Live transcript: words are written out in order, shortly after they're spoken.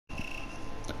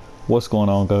What's going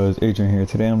on, guys? Adrian here.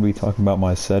 Today I'm going to be talking about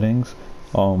my settings.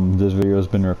 This video has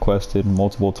been requested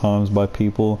multiple times by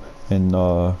people and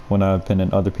when I've been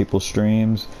in other people's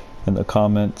streams in the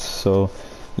comments. So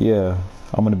yeah,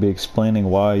 I'm going to be explaining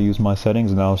why I use my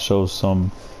settings, and I'll show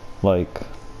some, like,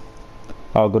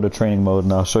 I'll go to training mode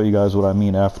and I'll show you guys what I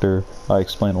mean after I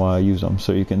explain why I use them,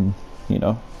 so you can, you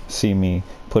know, see me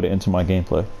put it into my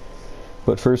gameplay.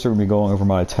 But first we're going to be going over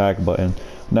my attack button.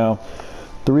 Now,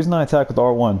 the reason I attack with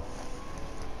R1,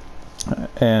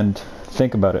 and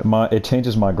think about it, it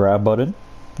changes my grab button,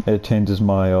 it changes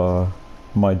my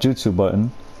my jutsu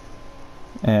button,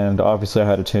 and obviously I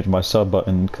had to change my sub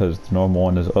button because the normal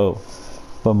one is O.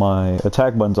 But my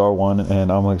attack button's R1,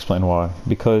 and I'm gonna explain why.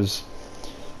 Because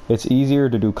it's easier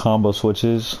to do combo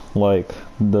switches, like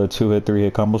the 2-hit,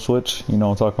 3-hit combo switch, you know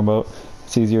what I'm talking about?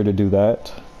 It's easier to do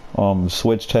that.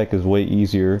 Switch tech is way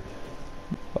easier.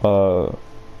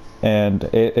 And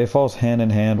it falls hand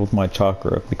in hand with my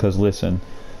chakra, because listen,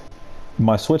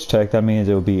 my switch tech, that means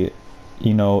it would be,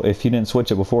 you know, if you didn't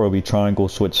switch it before, it would be triangle,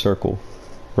 switch, circle,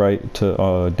 right,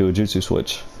 to do a jutsu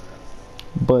switch.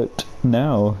 But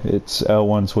now it's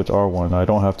L1, switch, R1. I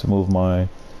don't have to move my,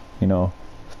 you know,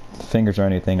 fingers or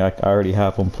anything. I already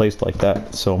have them placed like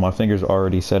that, so my fingers are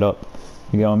already set up.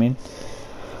 You get what I mean?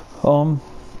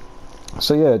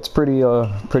 So yeah, it's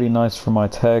pretty nice for my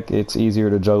tech. It's easier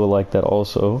to juggle like that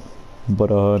also.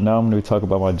 But now I'm going to talk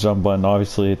about my jump button.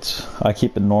 Obviously, I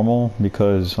keep it normal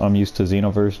because I'm used to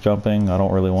Xenoverse jumping. I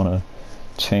don't really want to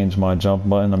change my jump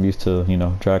button. I'm used to, you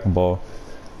know, Dragon Ball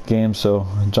games, so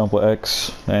jump with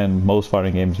X, and most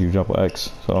fighting games you jump with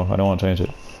X, so I don't want to change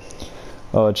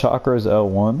it. Chakra is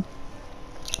L1,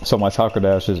 so my chakra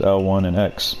dash is L1 and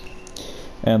X.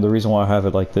 And the reason why I have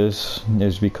it like this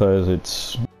is because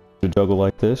it's to juggle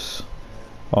like this.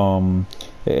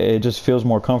 It just feels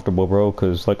more comfortable, bro,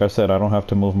 because like I said, I don't have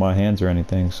to move my hands or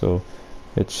anything, so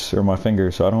or my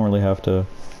fingers, so I don't really have to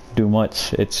do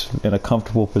much. It's in a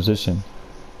comfortable position.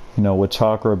 You know, with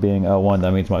chakra being L1,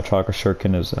 that means my chakra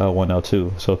shuriken is L1,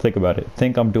 L2. So think about it.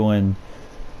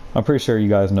 I'm pretty sure you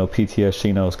guys know PTS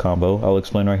Shino's combo. I'll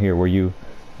explain right here, where you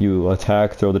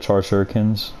attack, throw the charge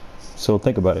shurikens. So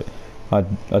think about it. I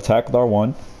attack with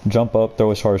R1, jump up,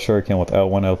 throw a charge shuriken with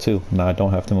L1, L2. Now I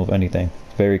don't have to move anything.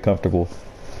 Very comfortable.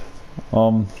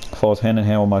 Falls hand in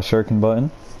hand with my shuriken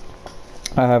button.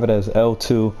 I have it as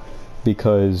L2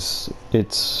 because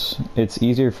it's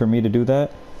easier for me to do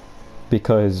that,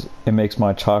 because it makes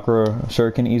my chakra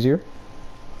shuriken easier.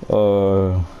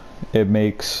 It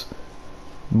makes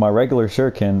my regular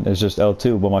shuriken is just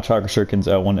L2, but my chakra shuriken's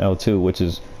L1, L2, which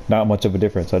is not much of a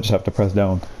difference. I just have to press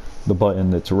down the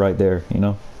button that's right there, you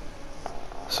know.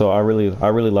 So I really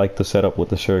like the setup with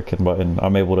the shuriken button.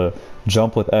 I'm able to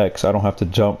jump with X. I don't have to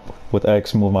jump with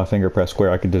X, move my finger, press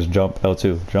square. I can just jump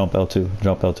L2, jump L2,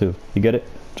 jump L2. You get it?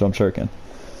 Jump shuriken.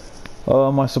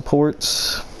 My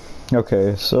supports.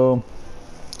 Okay, so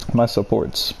my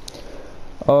supports.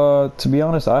 To be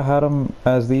honest, I had them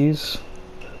as these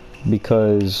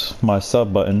because my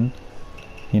sub button,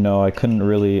 you know, I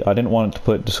didn't want it to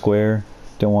put it to square,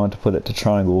 didn't want it to put it to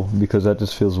triangle, because that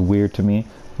just feels weird to me.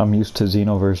 I'm used to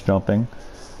Xenoverse jumping,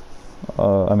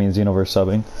 Xenoverse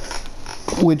subbing,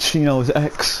 which, you know, is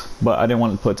X, but I didn't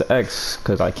want to put it to X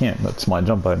because I can't, that's my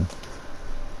jump button.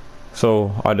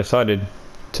 So I decided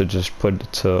to just put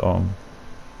it to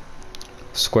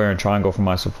square and triangle for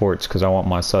my supports, because I want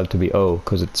my sub to be O,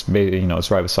 because it's, you know,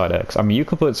 it's right beside X. I mean, you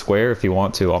can put square if you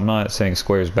want to. I'm not saying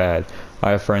square is bad.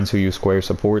 I have friends who use square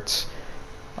supports.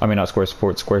 I mean, not square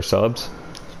supports, square subs.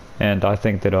 And I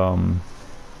think that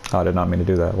I did not mean to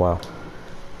do that, wow.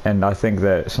 And I think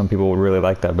that some people would really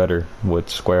like that better with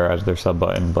square as their sub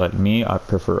button, but me, I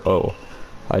prefer O.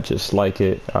 I just like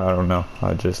it. I don't know,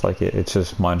 I just like it. It's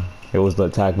just mine. It was the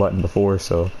attack button before,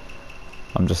 so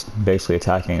I'm just basically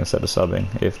attacking instead of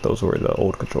subbing, if those were the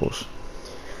old controls.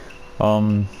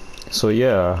 So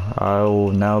yeah, I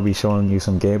will now be showing you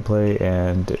some gameplay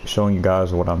and showing you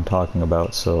guys what I'm talking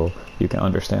about so you can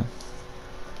understand.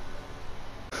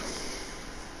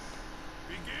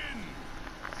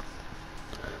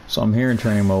 So I'm here in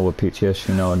training mode with PTS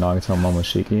Shino and Nagato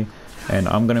Momoshiki, and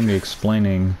I'm going to be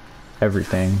explaining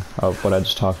everything of what I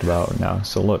just talked about now.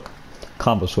 So look,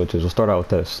 combo switches, we'll start out with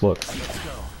this. Look,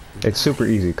 it's super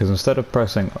easy, because instead of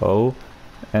pressing O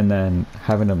and then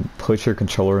having to put your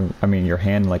controller, your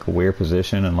hand in like a weird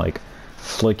position and like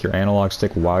flick your analog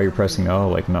stick while you're pressing O,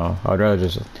 like no, I'd rather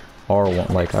just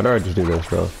R1, like I'd rather just do this,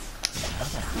 bro.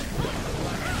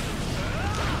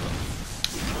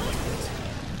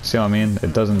 See what I mean?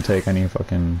 It doesn't take any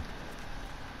fucking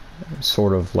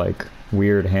sort of like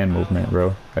weird hand movement,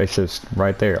 bro. It's just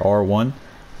right there, R1,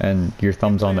 and your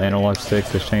thumb's on the analog stick,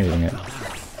 just changing it.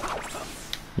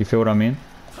 You feel what I mean?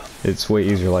 It's way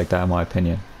easier like that in my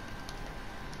opinion.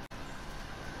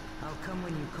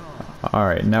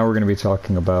 Alright, now we're going to be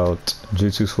talking about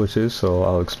jutsu switches, so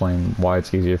I'll explain why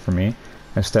it's easier for me.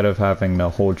 Instead of having the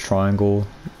whole triangle,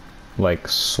 like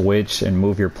switch and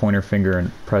move your pointer finger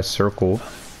and press circle,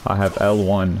 I have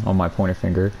L1 on my pointer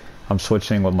finger. I'm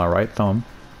switching with my right thumb,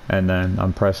 and then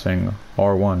I'm pressing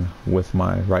R1 with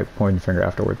my right pointer finger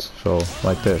afterwards. So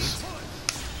like this.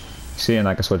 See, and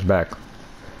I can switch back.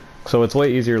 So it's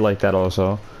way easier like that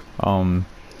also. Now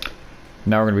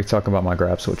we're going to be talking about my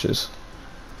grab switches.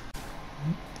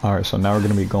 Alright, so now we're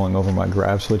going to be going over my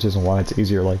grab switches and why it's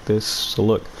easier like this. So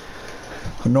look,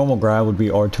 a normal grab would be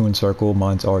R2 and circle,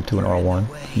 mine's R2 and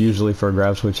R1. Usually for a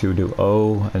grab switch you would do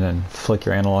O and then flick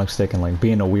your analog stick and like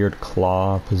be in a weird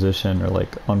claw position or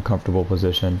like uncomfortable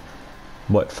position.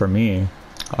 But for me,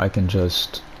 I can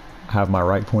just have my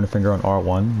right pointer finger on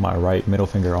R1, my right middle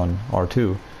finger on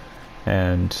R2,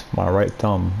 and my right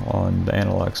thumb on the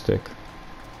analog stick.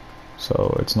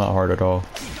 So it's not hard at all.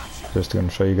 Just gonna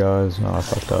show you guys. No, I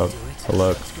fucked up. But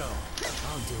look,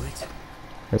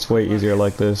 it's way easier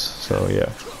like this. So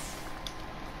yeah.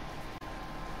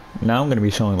 Now I'm gonna be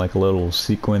showing like a little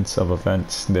sequence of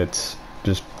events that's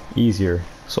just easier.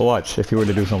 So watch if you were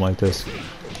to do something like this.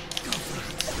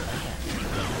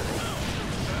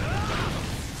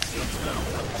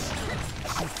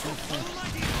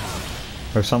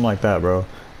 Or something like that, bro.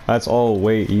 That's all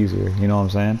way easier, you know what I'm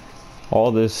saying?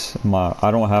 All this,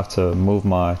 I don't have to move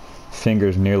my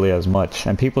fingers nearly as much.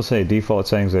 And people say default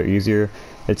settings are easier.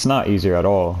 It's not easier at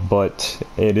all, but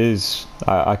it is.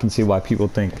 I can see why people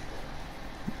think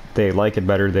they like it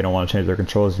better. They don't want to change their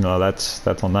controls. You know, that's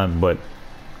on them. But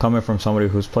coming from somebody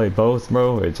who's played both,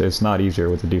 bro, it's not easier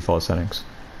with the default settings.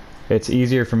 It's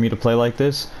easier for me to play like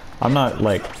this. I'm not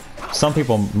like, some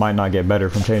people might not get better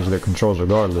from changing their controls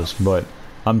regardless, but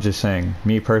I'm just saying,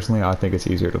 me personally, I think it's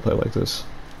easier to play like this.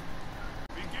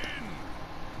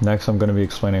 Next, I'm going to be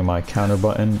explaining my counter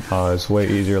button. It's way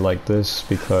easier like this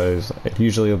because it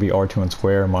usually will be R2 and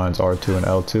square. Mine's R2 and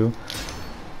L2.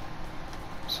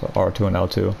 So R2 and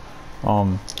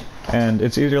L2. And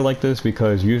it's easier like this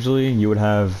because usually you would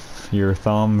have your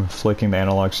thumb flicking the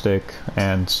analog stick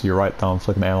and your right thumb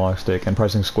flicking the analog stick and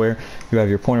pressing square. You have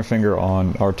your pointer finger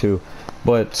on R2.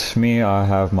 But me, I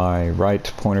have my right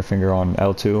pointer finger on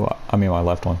L2. I mean my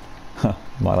left one.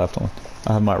 My left one.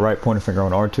 I have my right pointer finger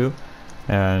on R2.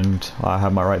 And I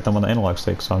have my right thumb on the analog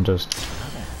stick, so I'm just,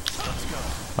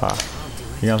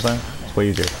 you know what I'm saying? It's way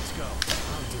easier.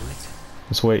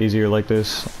 It's way easier like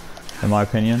this, in my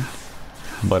opinion.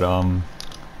 But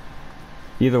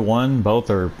either one, both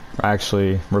are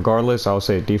actually, regardless, I would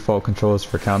say default controls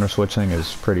for counter switching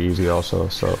is pretty easy also.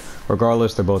 So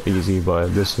regardless, they're both easy,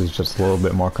 but this is just a little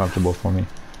bit more comfortable for me.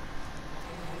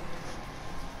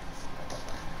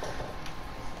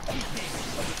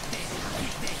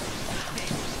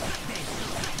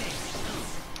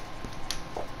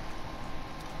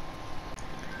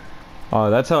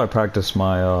 That's how I practice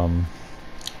my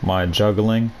my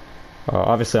juggling.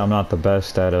 Obviously, I'm not the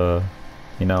best at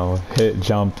you know, hit,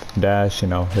 jump, dash. You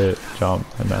know, hit, jump,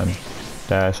 and then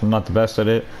dash. I'm not the best at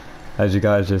it, as you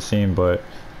guys just seen, but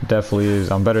definitely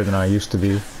is. I'm better than I used to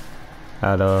be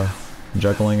at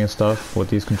juggling and stuff with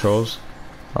these controls.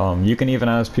 You can even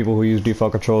ask people who use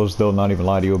default controls; they'll not even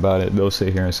lie to you about it. They'll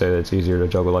sit here and say that it's easier to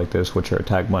juggle like this, with your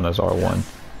attack button as R1.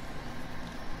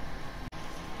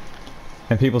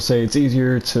 And people say it's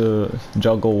easier to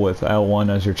juggle with L1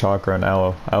 as your chakra and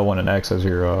L1 and X as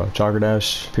your chakra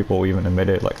dash. People will even admit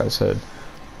it, like I said.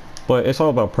 But it's all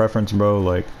about preference, bro.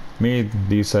 Like, me,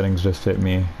 these settings just fit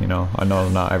me, you know. I know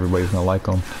not everybody's gonna like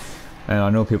them. And I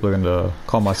know people are gonna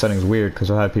call my settings weird, because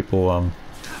I had people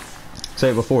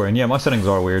say it before. And yeah, my settings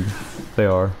are weird. They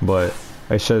are. But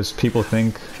it's just people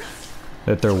think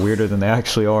that they're weirder than they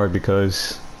actually are,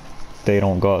 because they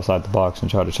don't go outside the box and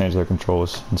try to change their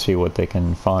controls and see what they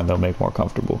can find they'll make more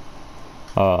comfortable.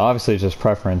 Obviously it's just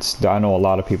preference. I know a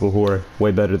lot of people who are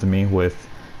way better than me with,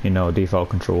 you know, default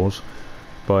controls.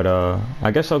 But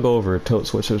I guess I'll go over tilt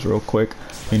switches real quick.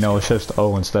 You know, it's just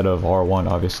O instead of R1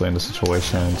 obviously in the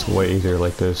situation. It's way easier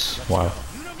like this. Wow.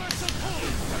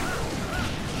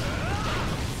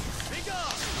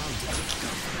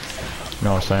 You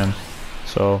know what I'm saying?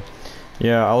 So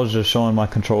yeah, I was just showing my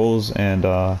controls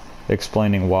and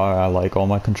explaining why I like all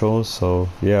my controls. So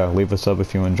yeah, leave a sub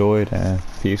if you enjoyed, and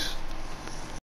peace.